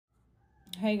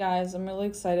Hey guys, I'm really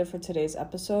excited for today's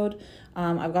episode.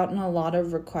 I've gotten a lot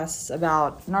of requests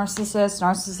about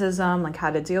narcissism, like how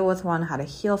to deal with one, how to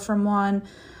heal from one.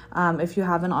 If you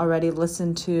haven't already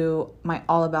listened to my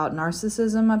All About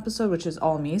Narcissism episode, which is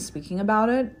all me speaking about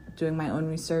it, doing my own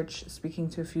research, speaking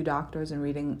to a few doctors and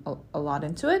reading a lot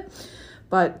into it.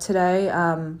 But today,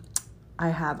 I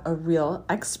have a real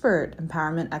expert,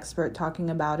 empowerment expert, talking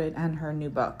about it and her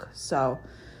new book. So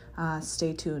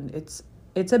stay tuned.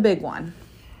 It's a big one.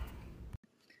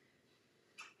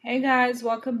 Hey guys,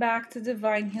 welcome back to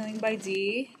Divine Healing by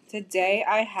D. Today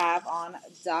I have on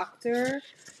Dr.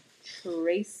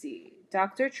 Tracy.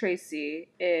 Dr. Tracy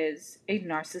is a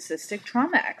narcissistic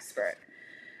trauma expert.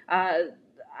 I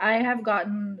have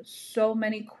gotten so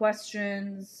many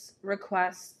questions,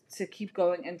 requests to keep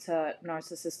going into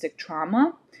narcissistic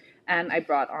trauma, and I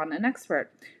brought on an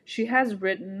expert. She has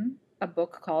written a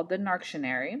book called The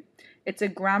Narctionary. It's a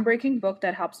groundbreaking book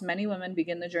that helps many women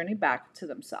begin the journey back to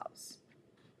themselves.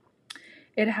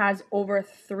 It has over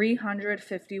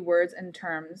 350 words and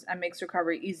terms and makes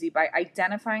recovery easy by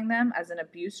identifying them as an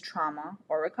abuse, trauma,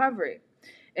 or recovery.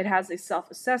 It has a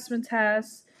self-assessment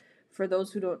test for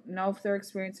those who don't know if they're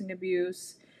experiencing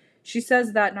abuse. She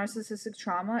says that narcissistic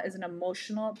trauma is an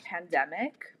emotional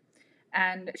pandemic,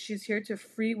 and she's here to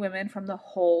free women from the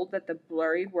hold that the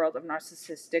blurry world of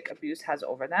narcissistic abuse has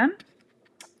over them.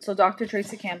 So Dr.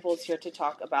 Tracy Kemble is here to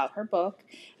talk about her book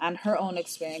and her own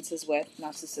experiences with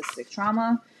narcissistic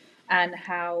trauma and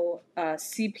how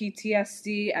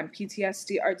CPTSD and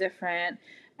PTSD are different,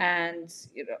 and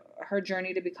her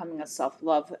journey to becoming a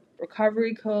self-love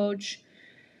recovery coach.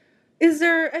 Is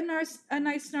there a nice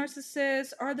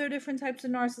narcissist? Are there different types of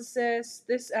narcissists?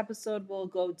 This episode will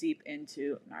go deep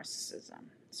into narcissism.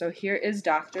 So here is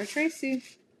Dr. Tracy.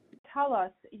 Tell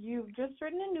us, you've just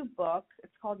written a new book.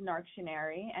 It's called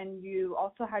Narctionary, and you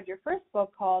also had your first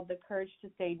book called The Courage to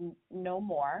Say No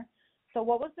More. So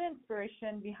what was the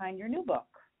inspiration behind your new book?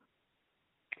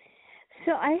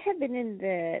 So I have been in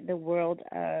the world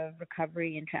of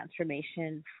recovery and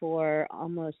transformation for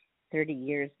almost 30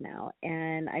 years now,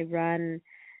 and I run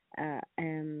a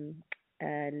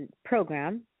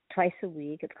program twice a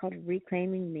week. It's called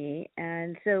Reclaiming Me,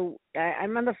 and so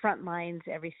I'm on the front lines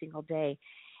every single day.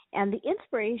 And the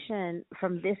inspiration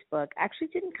from this book actually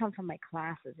didn't come from my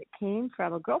classes. It came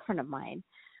from a girlfriend of mine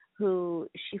who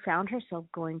she found herself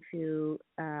going through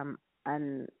a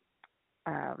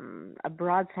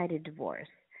broad-sided divorce,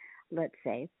 let's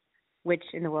say, which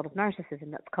in the world of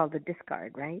narcissism, that's called the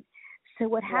discard, right? So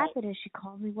what happened is she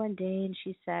called me one day and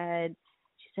she said,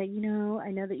 I know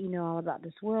that you know all about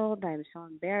this world. I'm so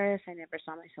embarrassed. I never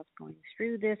saw myself going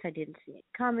through this. I didn't see it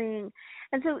coming.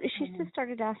 And so she just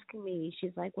started asking me,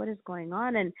 she's like, what is going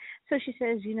on? And so she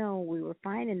says, we were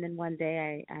fine. And then one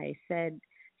day I said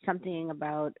something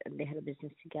about they had a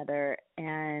business together.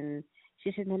 And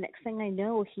she said, the next thing I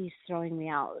know, he's throwing me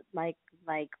out like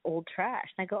old trash.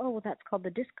 And I go, oh, well, that's called the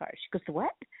discard. She goes, the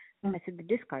what? And I said, the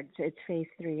discard. So it's phase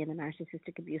 3 in the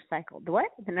narcissistic abuse cycle. The what?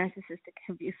 The narcissistic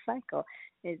abuse cycle.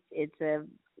 It's a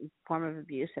form of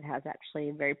abuse that has actually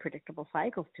very predictable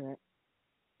cycles to it.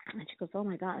 And she goes, oh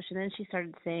my gosh. And then she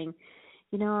started saying,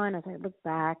 and as I look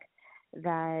back,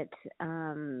 that,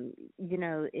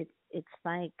 it's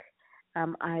like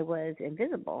I was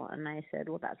invisible. And I said,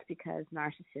 well, that's because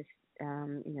narcissists,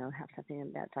 have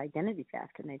something that's identity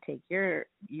theft, and they take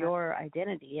your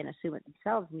identity and assume it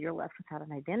themselves, and you're left without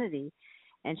an identity.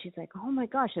 And she's like, oh my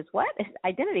gosh, it's what? It's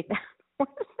identity theft. What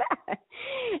is that?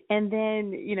 And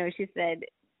then, she said,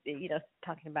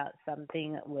 talking about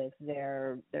something with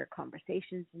their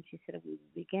conversations, and she said, we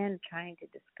began trying to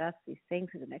discuss these things,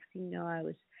 and the next thing you know,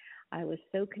 I was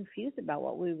so confused about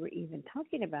what we were even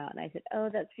talking about. And I said, oh,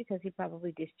 that's because he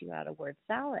probably dished you out a word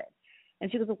salad.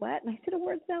 And she goes, a what? And I said, a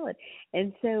word salad.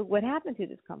 And so what happened through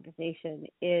this conversation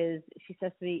is she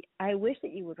says to me, I wish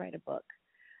that you would write a book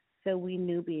so we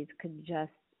newbies could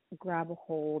just grab a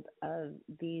hold of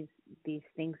these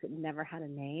things that never had a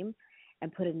name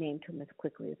and put a name to them as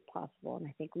quickly as possible. And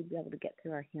I think we'd be able to get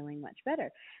through our healing much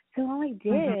better. So all I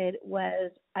did was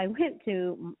I went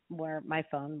to my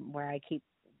phone where I keep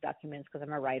documents because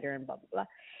I'm a writer and blah, blah, blah.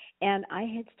 And I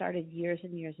had started years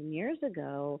and years and years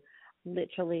ago,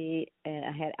 literally, and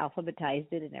I had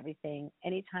alphabetized it and everything.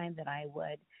 Anytime that I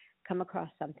would come across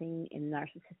something in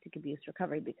narcissistic abuse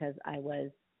recovery, because I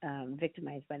was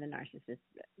victimized by the narcissist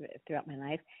throughout my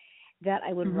life, that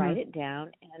I would write it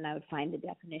down and I would find the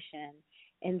definition.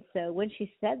 And so when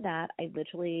she said that, I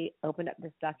literally opened up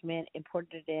this document,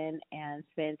 imported it in, and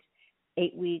spent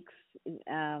 8 weeks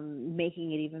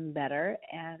making it even better.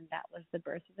 And that was the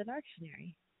birth of the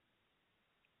Narctionary.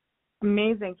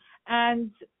 Amazing. And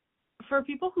for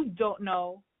people who don't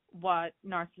know what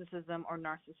narcissism or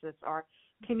narcissists are,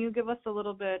 can you give us a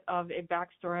little bit of a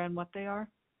backstory on what they are?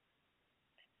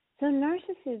 So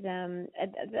narcissism,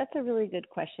 that's a really good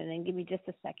question, and give me just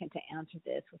a second to answer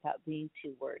this without being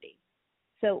too wordy.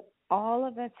 So all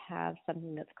of us have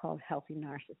something that's called healthy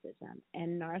narcissism,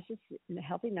 and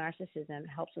healthy narcissism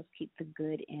helps us keep the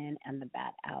good in and the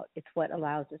bad out. It's what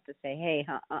allows us to say, hey,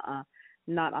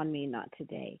 not on me, not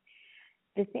today.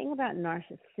 The thing about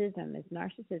narcissism is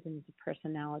a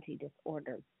personality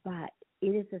disorder, but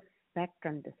it is a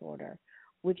spectrum disorder,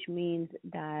 which means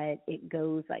that it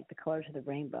goes like the colors of the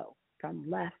rainbow, from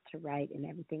left to right and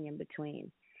everything in between.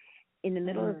 In the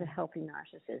middle is a healthy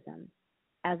narcissism.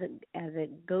 As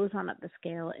it goes on up the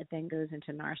scale, it then goes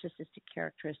into narcissistic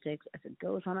characteristics. As it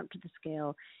goes on up to the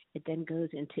scale, it then goes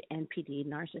into NPD,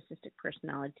 narcissistic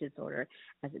personality disorder.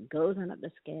 As it goes on up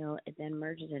the scale, it then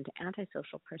merges into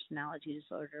antisocial personality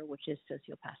disorder, which is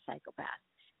sociopath, psychopath.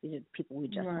 These are people we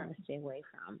just want to stay away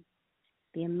from.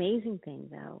 The amazing thing,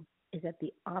 though, is that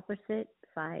the opposite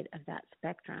side of that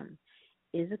spectrum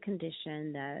is a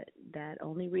condition that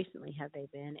only recently have they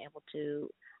been able to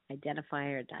identify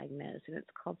or diagnose, and it's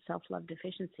called self-love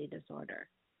deficiency disorder.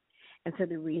 And so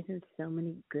the reason so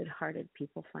many good-hearted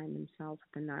people find themselves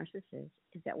with a narcissist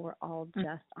is that we're all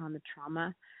just on the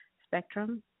trauma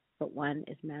spectrum, but one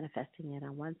is manifesting it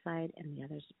on one side and the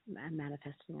other's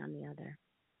manifesting on the other.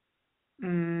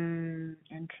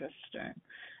 Interesting.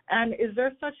 And is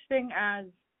there such thing as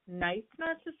nice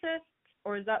narcissists,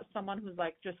 or is that someone who's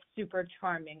like just super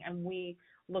charming and we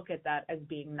look at that as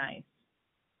being nice?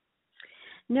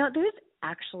 No, there's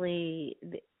actually,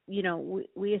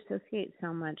 we associate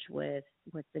so much with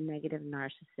the negative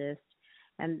narcissist,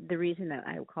 and the reason that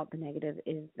I would call it the negative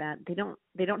is that they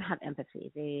don't have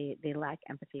empathy. They lack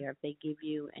empathy, or if they give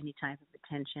you any type of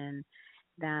attention,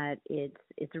 that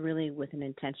it's really with an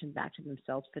intention back to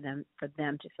themselves for them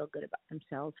to feel good about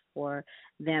themselves, for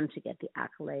them to get the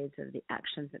accolades of the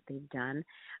actions that they've done.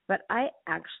 But I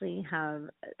actually have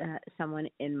someone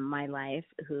in my life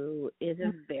who is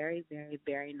a very, very,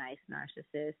 very nice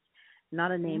narcissist,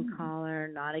 not a name caller,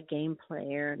 not a game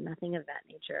player, nothing of that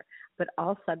nature, but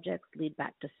all subjects lead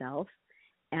back to self,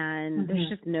 and there's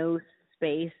just no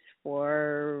space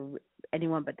for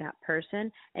anyone but that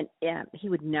person, and he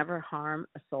would never harm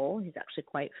a soul. He's actually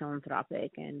quite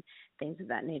philanthropic and things of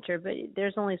that nature, but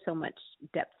there's only so much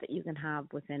depth that you can have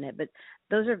within it, but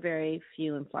those are very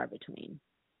few and far between.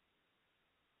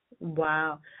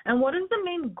 Wow. And what is the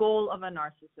main goal of a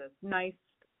narcissist? Nice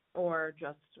or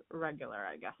just regular,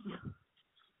 I guess?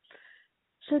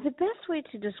 So the best way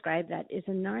to describe that is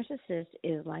a narcissist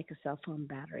is like a cell phone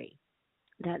battery,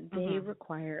 that they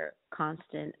require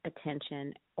constant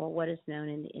attention, or what is known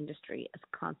in the industry as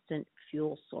constant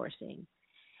fuel sourcing.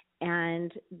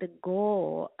 And the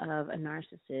goal of a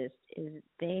narcissist is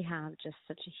they have just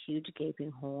such a huge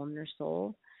gaping hole in their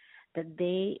soul that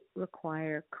they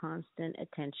require constant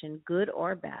attention, good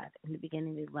or bad. In the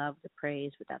beginning, they love the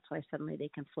praise, but that's why suddenly they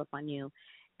can flip on you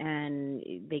and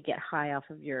they get high off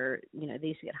of your, they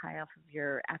used to get high off of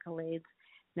your accolades.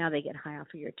 Now they get high off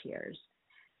of your tears.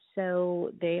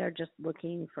 So they are just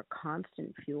looking for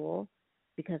constant fuel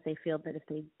because they feel that if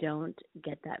they don't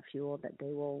get that fuel, that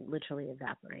they will literally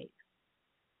evaporate.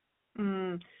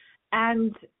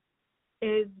 And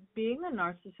is being a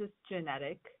narcissist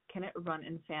genetic? Can it run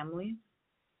in families?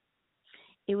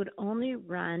 It would only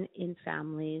run in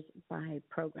families by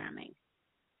programming.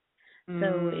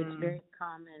 So it's very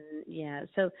common,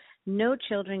 So no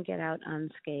children get out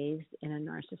unscathed in a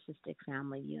narcissistic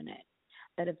family unit.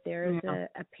 That if there is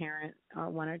a parent or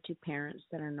one or two parents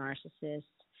that are narcissists,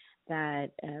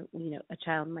 that a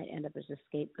child might end up as a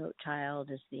scapegoat child,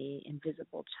 as the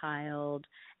invisible child,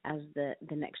 as the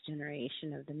next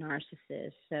generation of the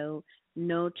narcissist. So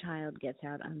no child gets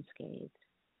out unscathed.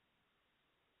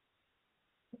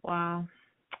 Wow.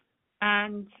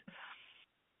 And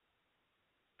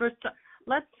first,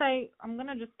 let's say, I'm going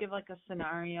to just give like a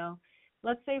scenario.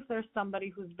 Let's say if there's somebody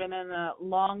who's been in a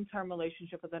long-term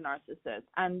relationship with a narcissist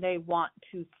and they want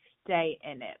to stay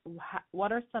in it,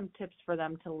 what are some tips for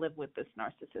them to live with this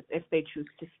narcissist if they choose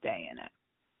to stay in it?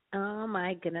 Oh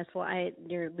my goodness! Well,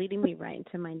 you're leading me right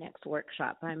into my next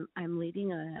workshop. I'm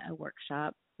leading a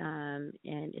workshop, and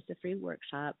it's a free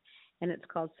workshop, and it's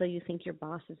called "So You Think Your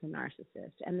Boss is a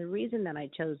Narcissist." And the reason that I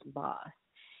chose boss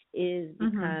is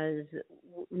because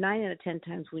 9 out of 10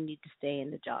 times we need to stay in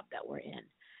the job that we're in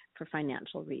for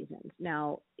financial reasons.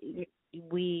 Now, in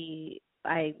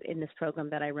this program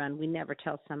that I run, we never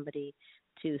tell somebody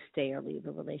to stay or leave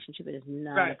a relationship. It is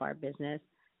none of our business.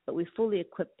 but we fully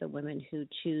equip the women who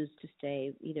choose to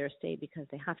stay, either stay because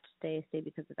they have to stay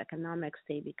because of economics,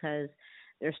 stay because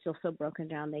they're still so broken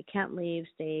down they can't leave,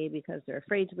 stay because they're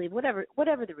afraid to leave, whatever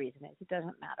the reason is, it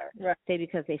doesn't matter. Right. Stay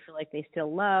because they feel like they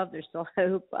still love, there's still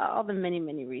hope, all the many,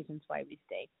 many reasons why we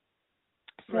stay.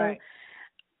 So Right.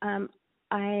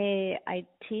 I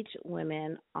teach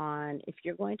women on, if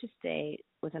you're going to stay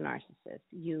with a narcissist,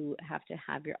 you have to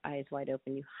have your eyes wide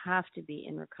open. You have to be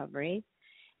in recovery.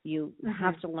 You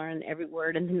have to learn every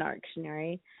word in the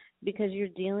Narctionary, because you're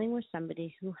dealing with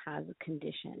somebody who has a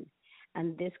condition.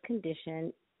 And this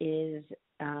condition is,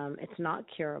 it's not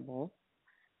curable.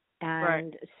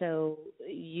 And so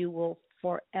you will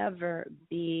forever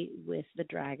be with the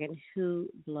dragon who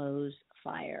blows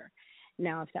fire.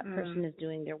 Now, if that person is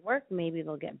doing their work, maybe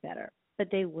they'll get better, but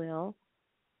they will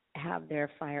have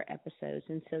their fire episodes.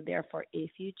 And so therefore,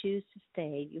 if you choose to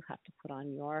stay, you have to put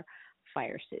on your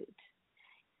fire suit.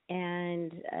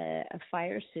 And a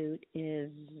fire suit is,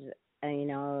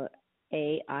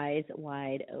 eyes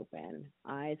wide open.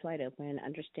 Eyes wide open.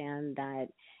 Understand that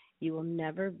you will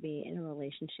never be in a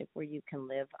relationship where you can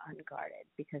live unguarded,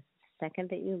 because the second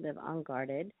that you live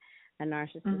unguarded, a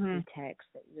narcissist detects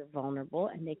that you're vulnerable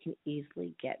and they can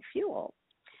easily get fuel.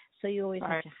 So you always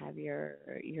have to have your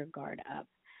guard up.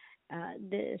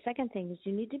 The second thing is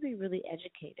you need to be really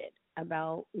educated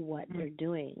about what they're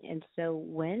doing. And so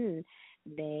when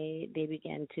they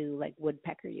begin to, like,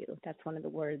 woodpecker you, that's one of the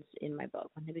words in my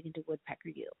book, when they begin to woodpecker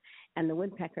you. And the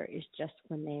woodpecker is just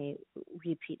when they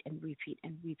repeat and repeat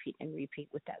and repeat and repeat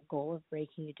with that goal of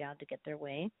breaking you down to get their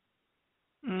way.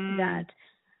 That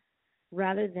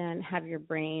rather than have your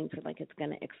brain feel like it's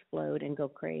going to explode and go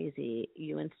crazy,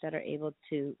 you instead are able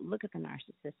to look at the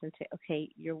narcissist and say, okay,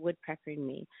 you're woodpeckering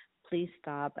me. Please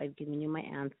stop. I've given you my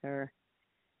answer,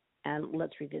 and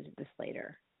let's revisit this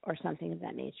later, or something of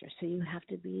that nature. So you have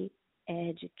to be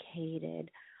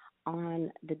educated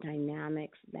on the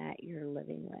dynamics that you're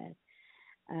living with.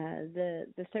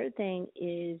 The third thing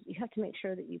is you have to make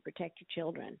sure that you protect your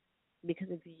children, because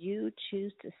if you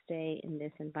choose to stay in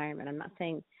this environment, I'm not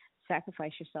saying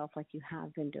sacrifice yourself like you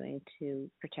have been doing to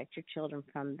protect your children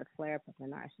from the flare-up of the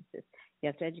narcissist. You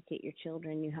have to educate your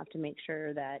children. You have to make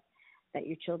sure that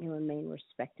your children remain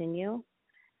respecting you,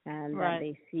 and that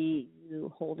they see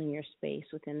you holding your space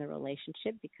within the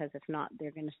relationship, because if not,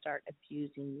 they're going to start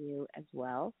abusing you as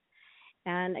well.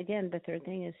 And again, the third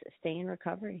thing is stay in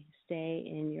recovery. Stay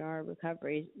in your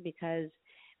recovery, because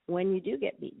when you do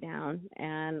get beat down,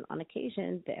 and on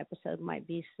occasion the episode might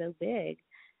be so big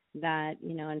that,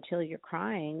 until you're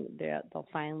crying, they'll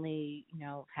finally,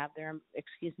 have their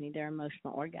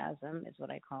emotional orgasm is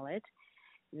what I call it.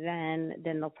 Then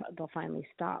they'll finally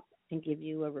stop and give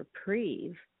you a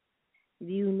reprieve.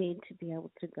 You need to be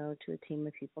able to go to a team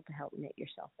of people to help knit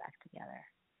yourself back together.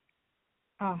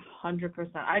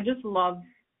 100%. I just love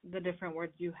the different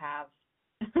words you have.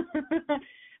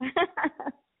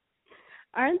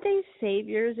 Aren't they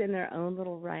saviors in their own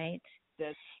little right?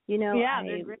 Yes.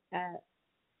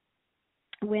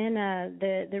 When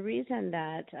the reason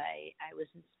that I was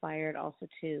inspired also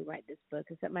to write this book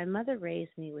is that my mother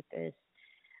raised me with this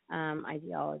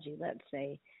ideology, let's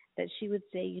say, that she would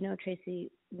say,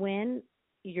 Tracy, when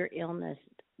your illness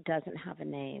doesn't have a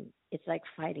name, it's like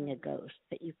fighting a ghost,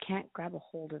 that you can't grab a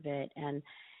hold of it and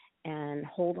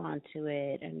hold on to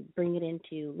it and bring it into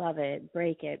you, love it,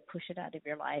 break it, push it out of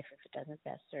your life if it doesn't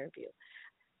best serve you.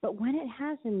 But when it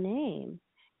has a name,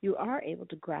 you are able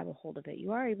to grab a hold of it.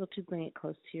 You are able to bring it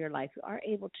close to your life. You are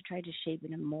able to try to shape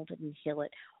it and mold it and heal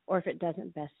it. Or if it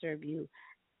doesn't best serve you,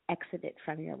 exit it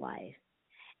from your life.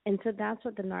 And so that's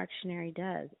what the Narctionary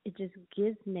does. It just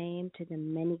gives name to the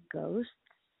many ghosts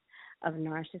of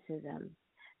narcissism,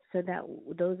 so that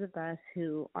those of us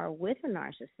who are with a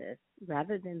narcissist,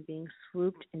 rather than being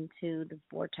swooped into the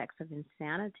vortex of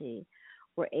insanity,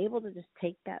 we're able to just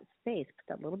take that space, put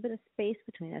that little bit of space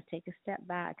between us, take a step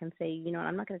back and say,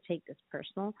 I'm not going to take this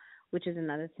personal, which is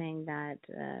another thing that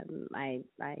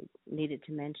I needed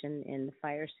to mention in the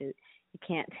fire suit. You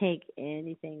can't take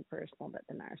anything personal that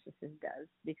the narcissist does,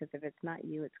 because if it's not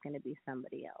you, it's going to be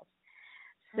somebody else.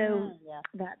 So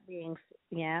that being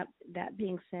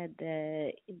said,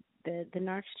 the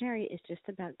Narctionary is just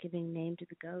about giving name to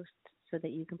the ghosts so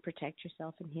that you can protect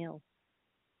yourself and heal.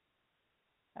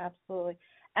 Absolutely.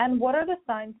 And what are the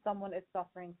signs someone is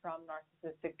suffering from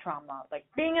narcissistic trauma, like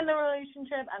being in the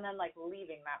relationship and then like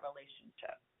leaving that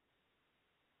relationship?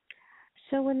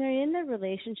 So when they're in the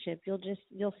relationship,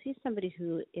 you'll see somebody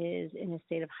who is in a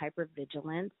state of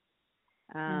hypervigilance.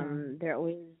 They're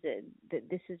always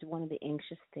this is one of the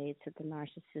anxious states that the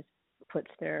narcissist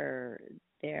puts their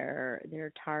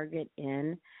target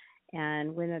in,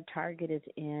 And when a target is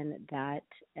in that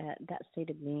state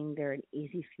of being, they're an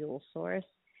easy fuel source.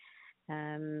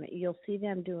 You'll see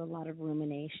them do a lot of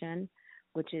rumination,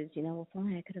 which is, well, if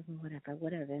only I could have,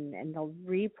 whatever, and they'll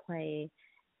replay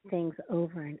things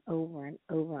over and over and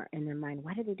over in their mind.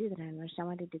 Why did they do that? I don't understand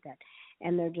why they did that.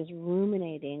 And they're just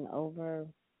ruminating over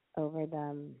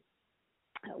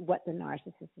what the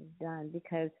narcissist has done,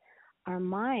 because our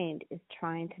mind is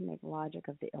trying to make logic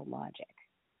of the illogic.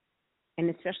 And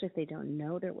especially if they don't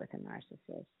know they're with a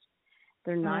narcissist,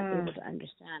 they're not able to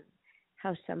understand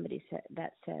how somebody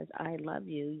that says, I love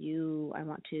you, I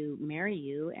want to marry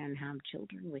you and have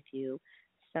children with you,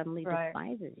 suddenly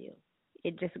despises you.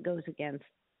 It just goes against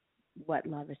what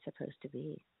love is supposed to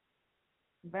be.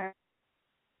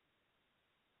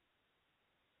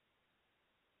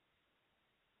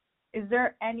 Is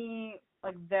there any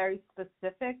very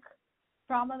specific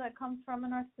trauma that comes from a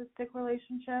narcissistic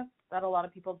relationship that a lot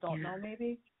of people don't know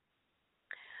maybe?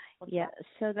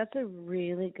 So that's a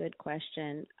really good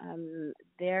question.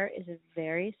 There is a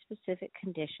very specific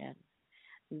condition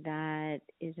that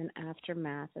is an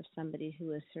aftermath of somebody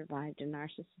who has survived a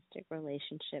narcissistic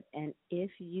relationship. And if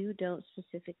you don't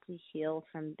specifically heal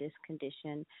from this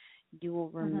condition, you will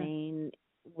remain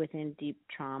within deep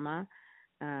trauma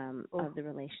of the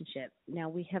relationship. Now,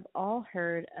 we have all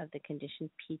heard of the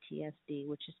condition PTSD,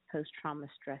 which is post-trauma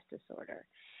stress disorder.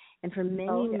 And for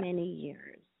many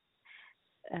years,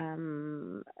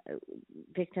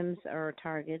 victims or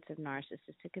targets of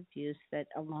narcissistic abuse, that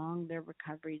along their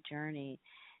recovery journey,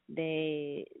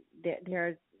 there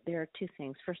are two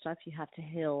things. First off, you have to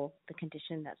heal the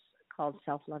condition that's called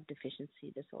self-love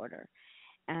deficiency disorder,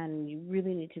 and you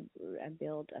really need to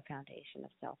build a foundation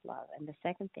of self-love. And the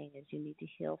second thing is you need to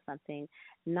heal something,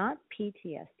 not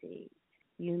PTSD.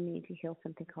 You need to heal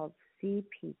something called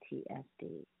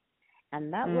CPTSD.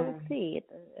 And that little C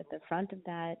at the front of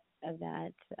that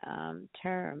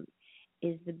term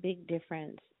is the big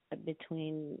difference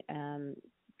between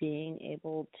being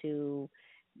able to,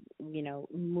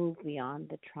 move beyond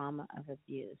the trauma of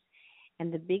abuse.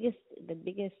 And the biggest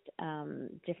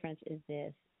difference is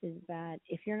that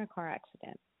if you're in a car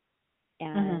accident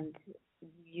and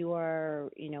you are,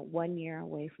 1 year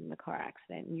away from the car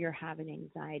accident, and you're having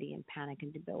anxiety and panic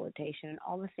and debilitation and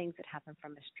all the things that happen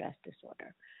from a stress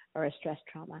disorder or a stress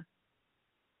trauma,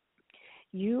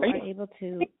 you are able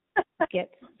to get...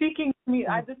 Speaking to me,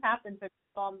 I just happened to,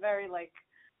 so I'm very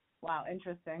wow,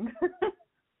 interesting.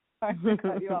 Sorry to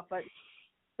cut you off, but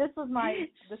this was my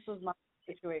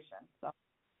situation. So.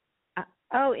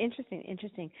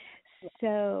 Interesting.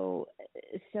 So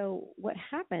what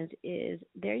happens is,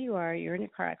 there you are, you're in a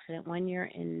car accident 1 year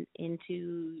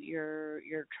into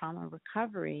your trauma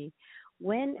recovery.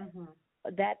 When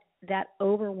that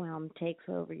overwhelm takes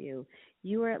over you,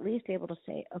 you are at least able to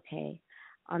say, okay,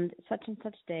 on such and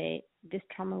such day, this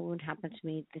trauma wound happened to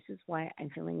me. This is why I'm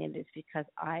feeling it. It's because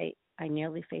I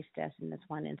nearly faced death in this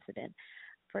one incident.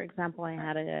 For example, I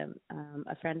had a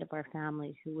friend of our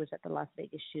family who was at the Las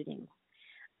Vegas shootings.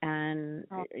 And,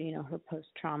 her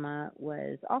post-trauma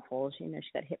was awful. She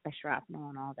got hit by shrapnel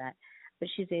and all that. But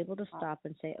she's able to stop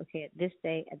and say, okay, at this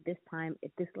day, at this time,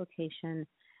 at this location,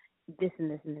 this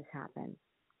and this and this happened.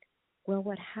 Well,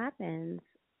 what happens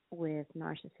with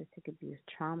narcissistic abuse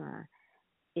trauma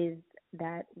is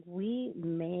that we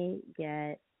may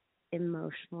get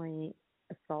emotionally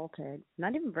assaulted,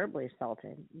 not even verbally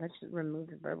assaulted. Let's just remove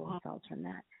the verbal assaults from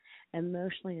that.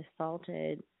 Emotionally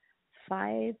assaulted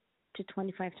 5 to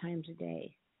 25 times a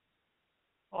day.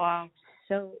 Wow.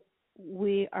 So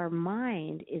our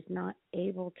mind is not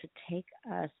able to take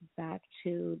us back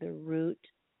to the root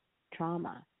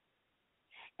trauma.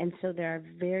 And so there are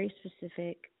very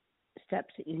specific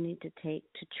steps that you need to take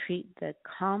to treat the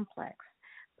complex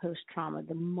post-trauma,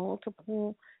 the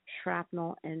multiple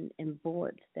shrapnel and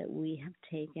bullets that we have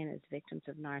taken as victims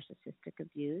of narcissistic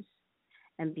abuse,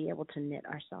 and be able to knit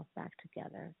ourselves back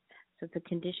together. So it's a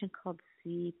condition called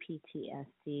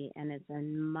CPTSD, and it's a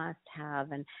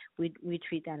must-have, and we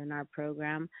treat that in our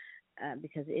program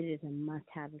because it is a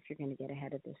must-have if you're going to get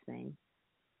ahead of this thing.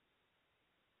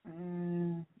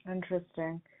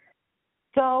 Interesting.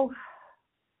 So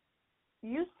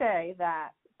you say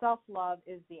that self-love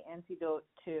is the antidote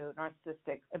to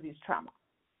narcissistic abuse trauma,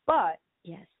 but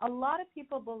yes, a lot of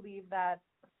people believe that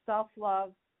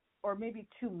self-love, or maybe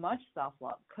too much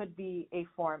self-love, could be a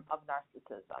form of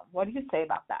narcissism. What do you say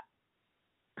about that?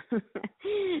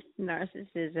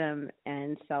 Narcissism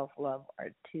and self-love are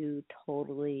two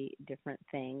totally different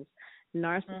things.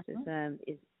 Narcissism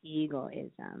is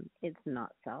egoism. It's not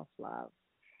self-love.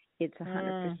 It's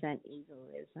 100%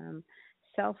 egoism.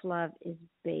 Self-love is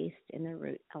based in the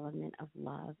root element of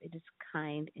love. It is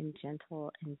kind and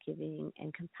gentle and giving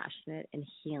and compassionate and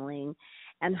healing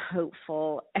and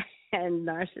hopeful. And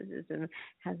narcissism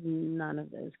has none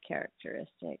of those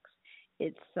characteristics.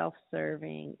 It's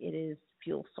self-serving. It is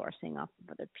fuel sourcing off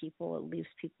of other people. It leaves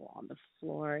people on the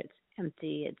floor. It's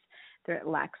empty. It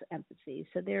lacks empathy.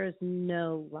 So there is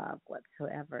no love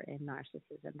whatsoever in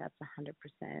narcissism. That's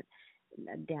 100%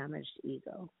 a damaged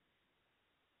ego.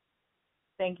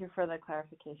 Thank you for the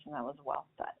clarification. That was well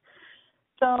said.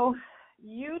 So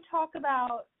you talk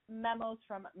about memos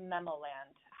from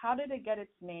Memoland. How did it get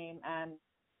its name and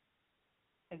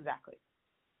exactly?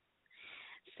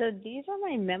 So these are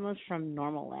my memos from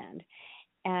Normal Land.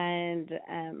 And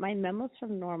my memos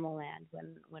from Normal Land,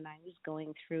 when I was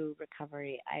going through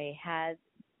recovery, I had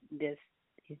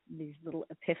these little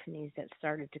epiphanies that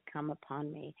started to come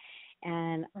upon me.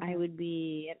 And I would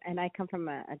be, and I come from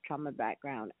a trauma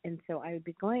background, and so I would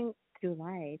be going through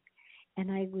life,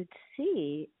 and I would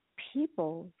see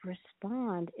people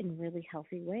respond in really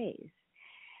healthy ways.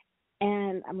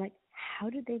 And I'm like, how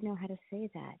did they know how to say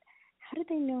that? How did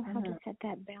they know how to set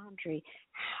that boundary?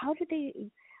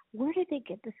 Where did they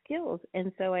get the skills?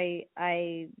 And so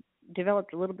I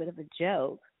developed a little bit of a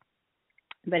joke,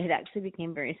 but it actually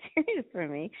became very serious for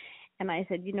me. And I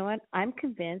said, you know what? I'm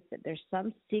convinced that there's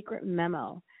some secret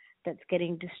memo that's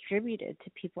getting distributed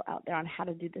to people out there on how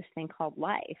to do this thing called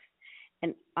life.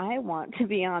 And I want to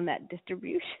be on that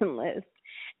distribution list.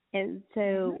 And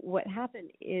so what happened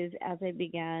is, as I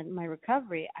began my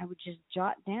recovery, I would just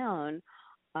jot down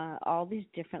all these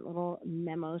different little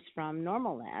memos from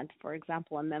Normal Land. For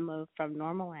example, a memo from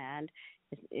Normal Land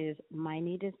is my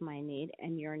need is my need,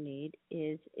 and your need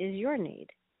is your need.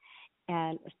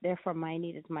 And therefore, my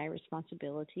need is my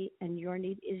responsibility, and your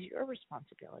need is your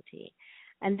responsibility.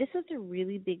 And this is a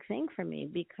really big thing for me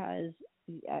because,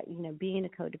 being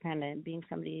a codependent, being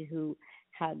somebody who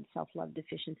had self-love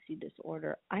deficiency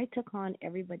disorder, I took on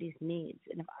everybody's needs.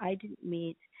 And if I didn't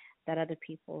meet that other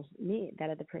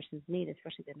person's need,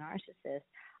 especially the narcissist,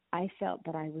 I felt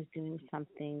that I was doing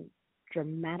something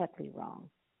dramatically wrong.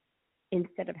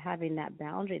 Instead of having that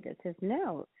boundary that says,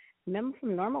 no, remember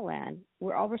from Normal Land,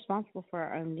 we're all responsible for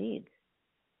our own needs.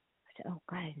 I said, oh,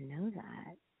 God, I didn't know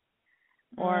that.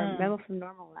 Or memo from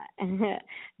Normal Land.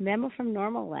 Memo from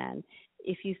Normal Land.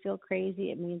 If you feel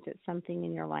crazy, it means that something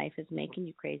in your life is making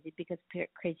you crazy, because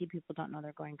crazy people don't know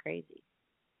they're going crazy.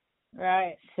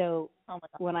 Right. So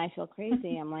when I feel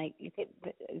crazy, I'm like,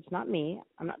 it's not me.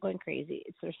 I'm not going crazy.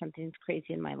 There's something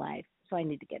crazy in my life, so I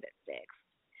need to get it fixed.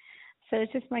 So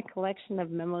it's just my collection of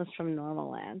memos from Normal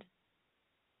Land.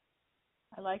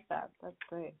 I like that. That's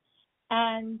great.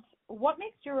 And what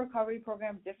makes your recovery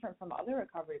program different from other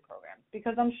recovery programs?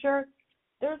 Because I'm sure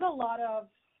there's a lot of,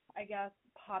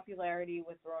 popularity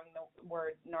with throwing the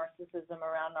word narcissism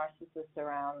around, narcissists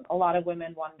around. A lot of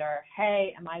women wonder,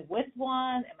 hey, am I with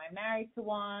one? Am I married to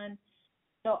one?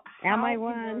 So am I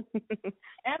one?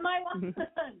 Am I one?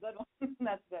 Good one.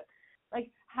 That's good.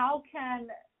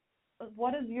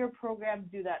 What does your program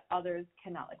do that others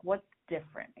cannot? What's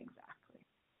different exactly,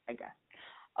 I guess?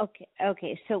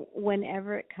 Okay. So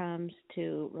whenever it comes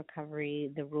to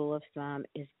recovery, the rule of thumb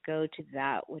is go to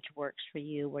that which works for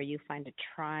you, where you find a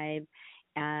tribe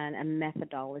and a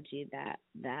methodology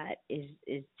that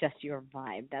is just your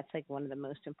vibe. That's one of the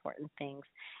most important things.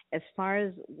 As far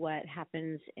as what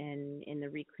happens in the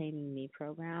Reclaiming Me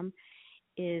program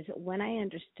is, when I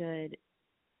understood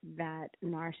that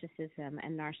narcissism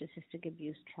and narcissistic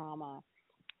abuse trauma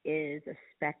is a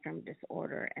spectrum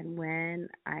disorder, and when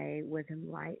I was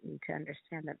enlightened to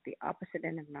understand that the opposite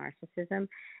end of narcissism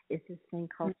is this thing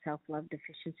called self-love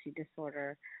deficiency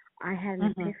disorder, I had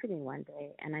an epiphany one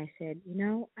day, and I said,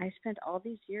 I spent all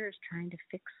these years trying to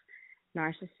fix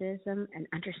narcissism and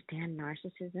understand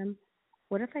narcissism.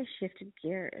 What if I shifted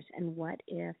gears, and what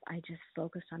if I just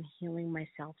focused on healing my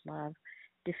self-love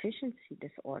deficiency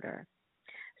disorder?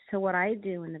 So what I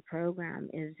do in the program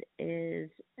is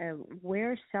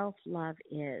where self-love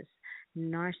is,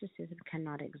 narcissism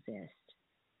cannot exist.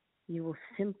 You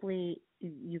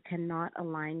cannot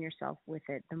align yourself with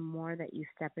it. The more that you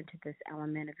step into this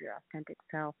element of your authentic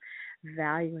self,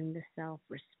 valuing the self,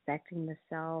 respecting the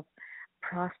self,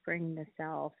 prospering the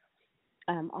self,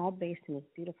 all based in this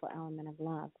beautiful element of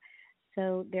love.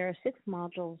 So there are 6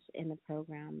 modules in the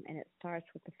program, and it starts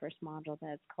with the first module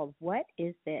that's called What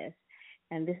is This?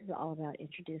 And this is all about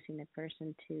introducing the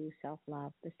person to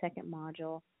self-love. The second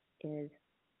module is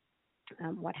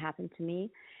What Happened to Me?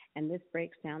 And this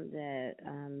breaks down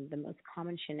the most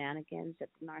common shenanigans that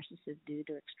the narcissists do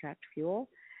to extract fuel.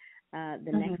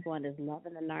 The next one is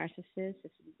loving the narcissist.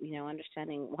 It's,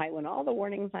 understanding why when all the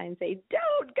warning signs say,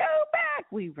 don't go back,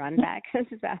 we run back as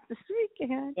fast as we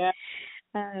can. Yeah.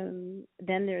 Then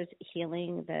there's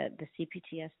healing the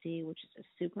CPTSD, which is a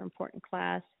super important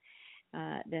class.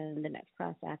 Then the next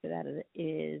class after that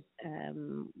is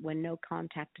when no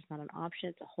contact is not an option.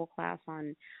 It's a whole class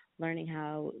on learning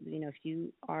how, if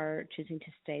you are choosing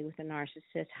to stay with a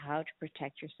narcissist, how to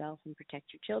protect yourself and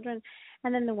protect your children.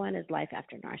 And then the one is life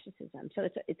after narcissism. So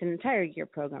it's an entire year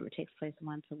program. It takes place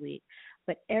once a week.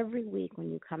 But every week when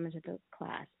you come into the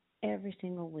class, every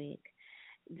single week,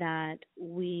 that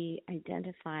we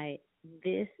identify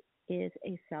this is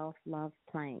a self-love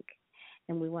plank.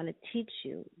 And we want to teach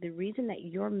you the reason that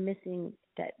you're missing,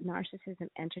 that narcissism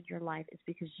entered your life, is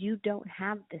because you don't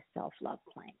have this self-love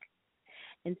plank.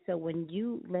 And so when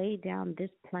you lay down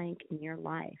this plank in your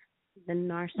life, the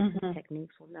narcissist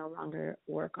techniques will no longer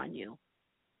work on you.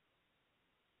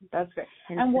 That's great.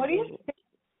 And so, what do you think?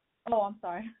 Oh, I'm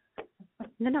sorry.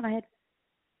 No, go ahead.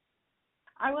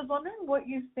 I was wondering what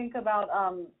you think about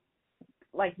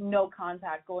like no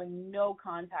contact with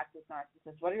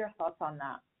narcissists. What are your thoughts on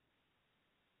that?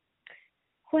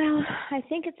 Well, I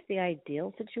think it's the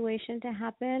ideal situation to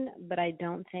happen, but I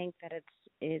don't think that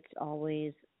it's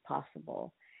always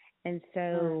possible. And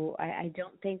so I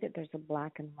don't think that there's a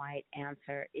black and white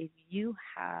answer. If you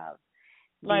have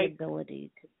the ability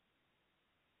to...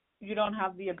 You don't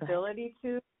have the ability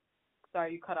to?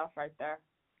 Sorry, you cut off right there.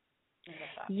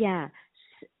 Yeah.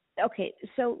 Okay,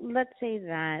 so let's say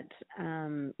that,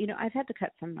 I've had to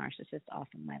cut some narcissists off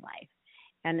in my life.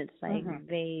 And it's like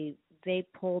they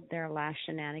pulled their last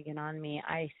shenanigan on me.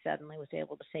 I suddenly was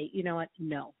able to say, you know what,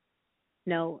 no.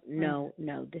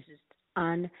 This is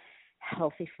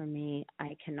unhealthy for me.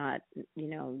 I cannot,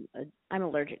 I'm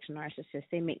allergic to narcissists.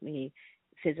 They make me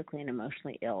physically and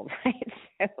emotionally ill,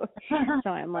 right? So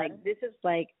I'm like, this is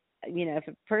like, if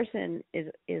a person is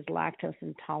lactose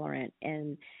intolerant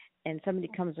and somebody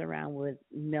comes around with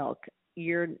milk,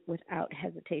 you're without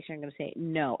hesitation going to say,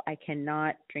 no, I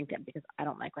cannot drink that because I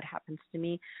don't like what happens to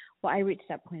me. Well, I reached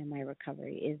that point in my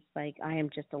recovery. Is like I am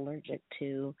just allergic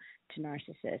to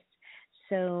narcissists.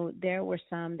 So there were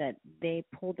some that they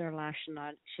pulled their last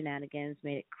shenanigans,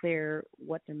 made it clear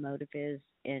what their motive is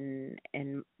in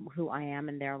who I am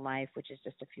in their life, which is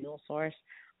just a fuel source.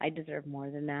 I deserve more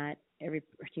than that. Every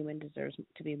human deserves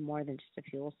to be more than just a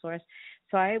fuel source.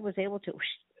 So I was able to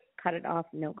cut it off,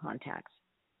 no contacts.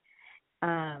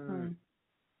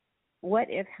 What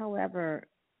if, however,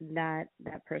 that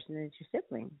person is your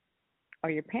sibling or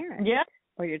your parent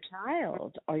or your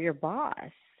child or your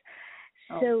boss?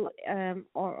 So,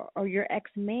 or your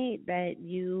ex-mate that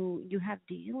you have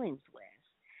dealings with.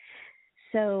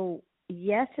 So,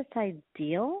 yes, it's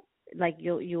ideal. Like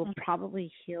you'll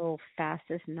probably heal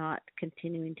fastest not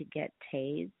continuing to get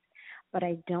tased, but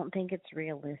I don't think it's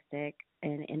realistic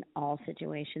in all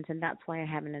situations. And that's why I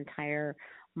have an entire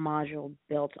module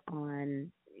built on,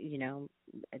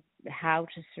 how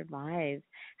to survive,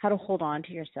 how to hold on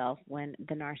to yourself when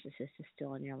the narcissist is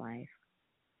still in your life.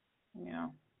 Yeah.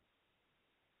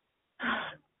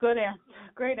 Good answer.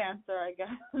 Great answer, I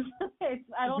guess.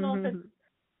 I don't know if it's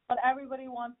what everybody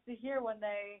wants to hear when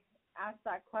they ask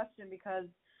that question because,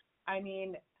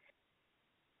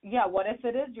 what if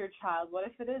it is your child? What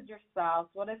if it is your spouse?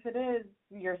 What if it is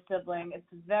your sibling?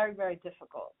 It's very, very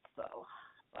difficult. So,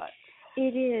 but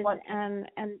it is,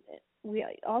 and we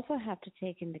also have to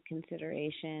take into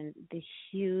consideration the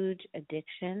huge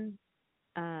addiction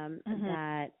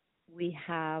that we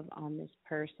have on this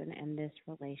person and this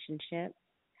relationship.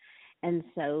 And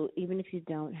so even if you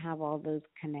don't have all those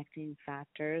connecting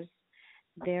factors,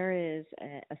 there is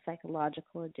a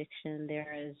psychological addiction,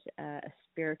 there is a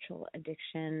spiritual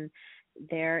addiction,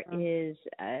 there is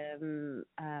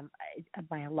a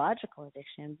biological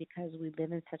addiction because we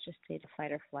live in such a state of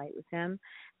fight or flight with them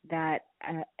that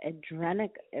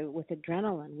with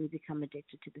adrenaline we become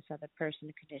addicted to this other person,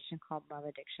 a condition called love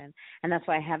addiction. And that's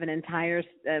why I have an entire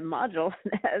module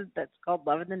that's called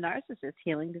Love and the Narcissist,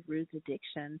 Healing the Root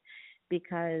Addiction,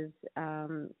 because,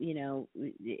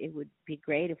 it would be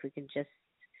great if we could just,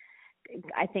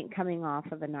 I think coming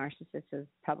off of a narcissist is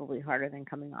probably harder than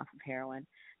coming off of heroin.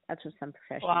 That's what some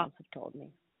professionals have told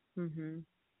me.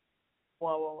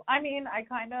 Whoa. I can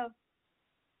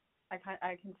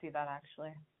see that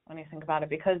actually when you think about it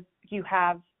because you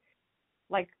have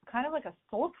kind of like a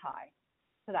soul tie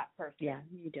to that person. Yeah,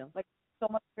 you do. Like so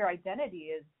much of your identity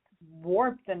is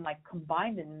warped and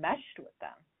combined and meshed with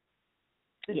them.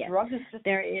 The drug is just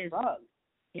a drug.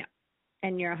 Yeah,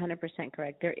 and you're 100%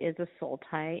 correct. There is a soul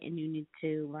tie, and you need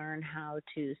to learn how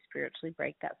to spiritually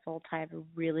break that soul tie. I have a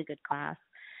really good class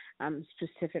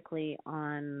specifically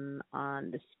on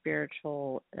the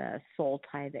spiritual soul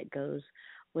tie that goes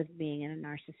with being in a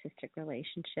narcissistic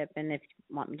relationship. And if you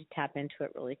want me to tap into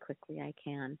it really quickly, I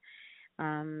can.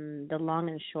 The long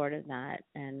and short of that,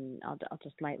 and I'll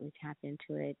just lightly tap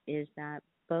into it, is that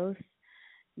both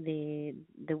the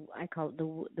I call it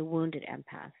the wounded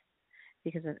empath,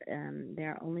 because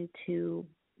there are only two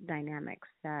dynamics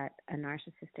that a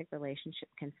narcissistic relationship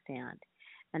can stand,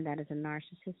 and that is a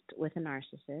narcissist with a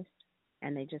narcissist,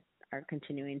 and they just are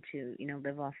continuing to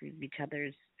live off of each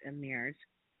other's mirrors,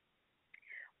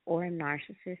 or a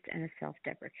narcissist and a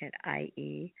self-deprecate,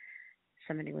 i.e.,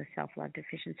 somebody with self-love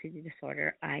deficiency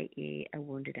disorder, i.e., a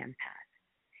wounded empath.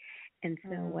 And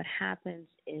so what happens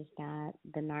is that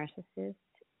the narcissist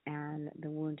and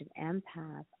the wounded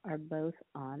empath are both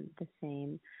on the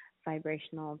same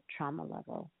vibrational trauma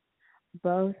level.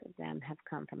 Both of them have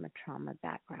come from a trauma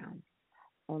background.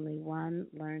 Only one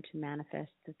learned to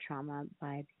manifest the trauma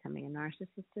by becoming a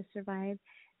narcissist to survive,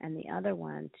 and the other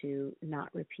one, to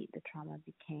not repeat the trauma,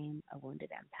 became a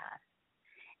wounded empath.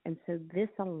 And so this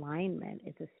alignment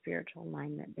is a spiritual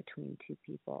alignment between two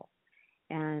people.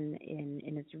 And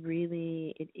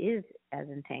it is as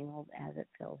entangled as it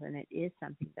feels, and it is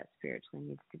something that spiritually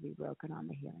needs to be broken on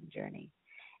the healing journey.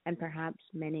 And perhaps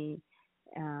many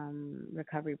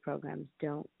recovery programs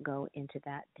don't go into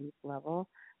that deep level,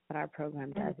 but our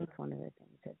program does. It's one of the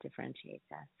things that differentiates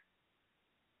us.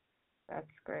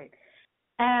 That's great.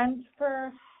 And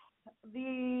for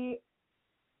the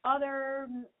other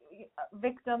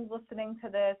victims listening to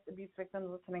this, abuse victims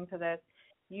listening to this,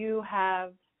 you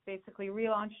have basically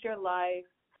relaunched your life.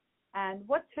 And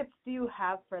what tips do you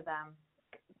have for them?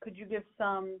 Could you give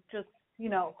some just,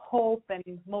 hope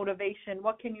and motivation?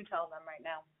 What can you tell them right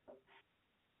now?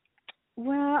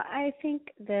 Well, I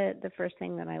think the first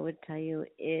thing that I would tell you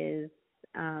is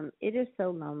it is so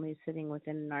lonely sitting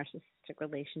within a narcissistic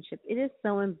relationship. It is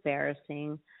so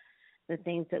embarrassing, the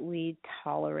things that we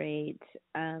tolerate.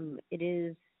 It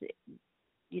is,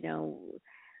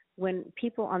 when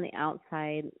people on the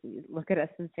outside look at us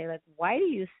and say, like, why do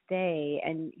you stay?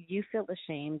 And you feel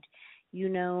ashamed. You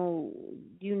know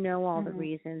all the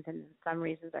reasons, and some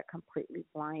reasons are completely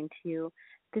blind to you.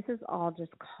 This is all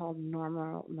just called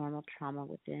normal trauma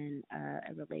within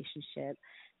a relationship,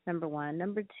 number one.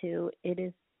 Number two, it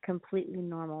is completely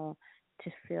normal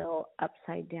to feel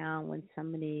upside down when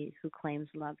somebody who claims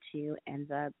love to you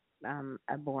ends up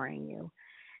abhorring you,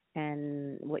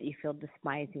 and what you feel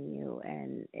despising you,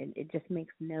 and it just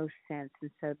makes no sense.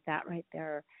 And so that right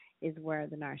there is where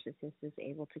the narcissist is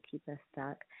able to keep us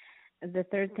stuck. The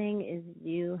third thing is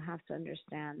you have to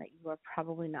understand that you are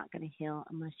probably not going to heal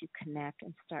unless you connect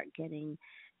and start getting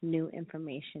new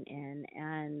information in.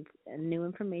 And new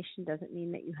information doesn't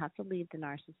mean that you have to leave the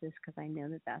narcissist, because I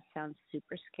know that sounds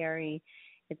super scary.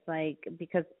 It's like,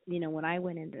 because, when I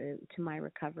went into my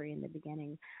recovery in the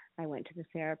beginning, I went to the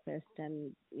therapist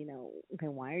and, okay,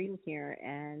 why are you here?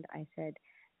 And I said,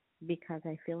 because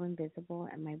I feel invisible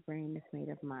and my brain is made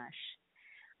of mush.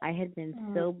 I had been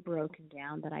so broken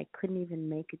down that I couldn't even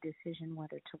make a decision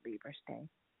whether to leave or stay.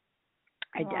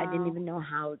 I didn't even know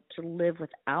how to live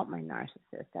without my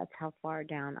narcissist. That's how far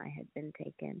down I had been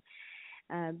taken.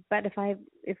 But if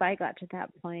I got to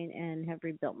that point and have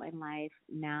rebuilt my life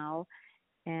now,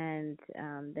 and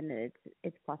then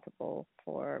it's possible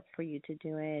for you to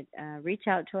do it. Reach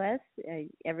out to us.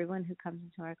 Everyone who comes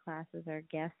into our classes are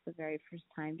guests the very first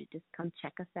time, to just come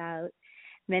check us out.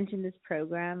 Mention this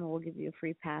program, and we'll give you a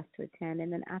free pass to attend.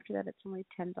 And then after that, it's only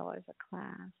 $10 a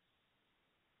class.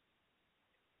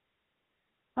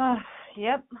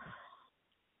 Yep.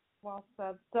 Well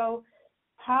said. So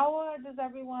how does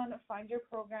everyone find your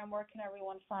program? Where can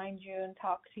everyone find you and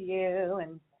talk to you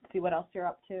and see what else you're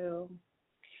up to?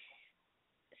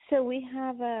 So I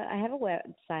have a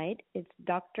website. It's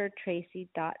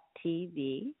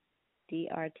drtracy.tv,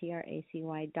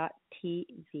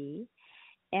 drtracy.tv.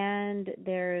 And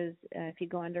there's, if you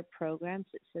go under programs,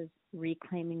 it says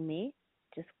Reclaiming Me.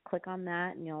 Just click on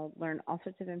that, and you'll learn all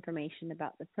sorts of information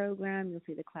about the program. You'll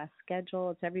see the class schedule.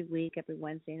 It's every week, every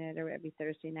Wednesday night or every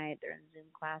Thursday night. They're in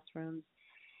Zoom classrooms.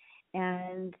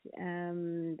 And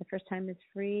the first time is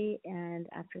free, and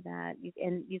after that, you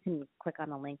can click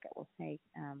on a link that will say,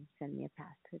 send me a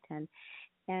pass to attend.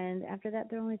 And after that,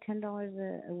 they're only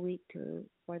 $10 a week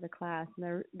for the class.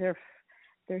 And they're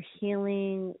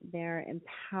healing, they're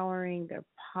empowering, they're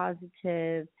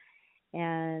positive,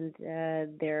 and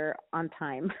they're on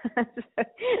time.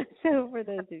 So for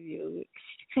those of you,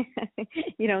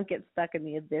 you don't get stuck in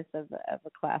the abyss of a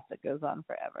class that goes on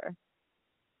forever.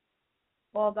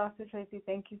 Well, Dr. Tracy,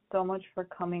 thank you so much for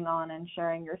coming on and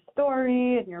sharing your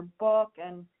story and your book.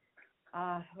 And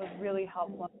It was really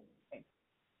helpful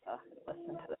to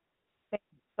listen to this. Thank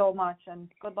you so much, and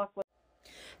good luck with.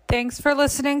 Thanks for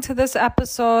listening to this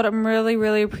episode. I'm really,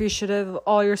 really appreciative of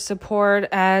all your support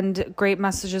and great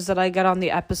messages that I get on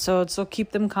the episode. So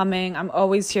keep them coming. I'm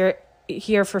always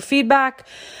here for feedback.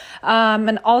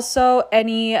 And also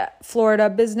any Florida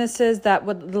businesses that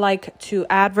would like to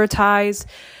advertise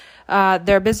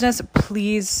their business,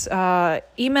 please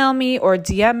email me or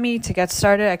DM me to get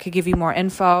started. I could give you more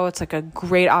info. It's like a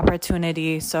great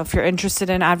opportunity. So if you're interested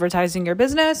in advertising your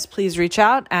business, please reach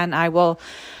out and I will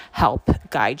help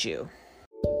guide you.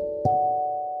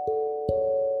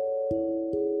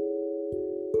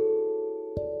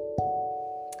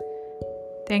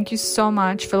 Thank you so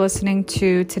much for listening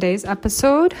to today's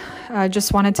episode. I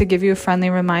just wanted to give you a friendly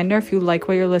reminder. If you like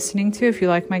what you're listening to, if you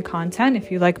like my content, if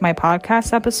you like my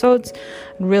podcast episodes,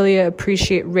 I'd really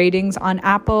appreciate ratings on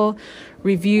Apple,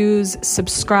 reviews,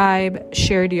 subscribe,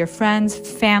 share to your friends,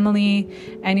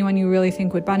 family, anyone you really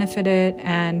think would benefit it.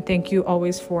 And thank you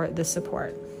always for the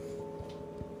support.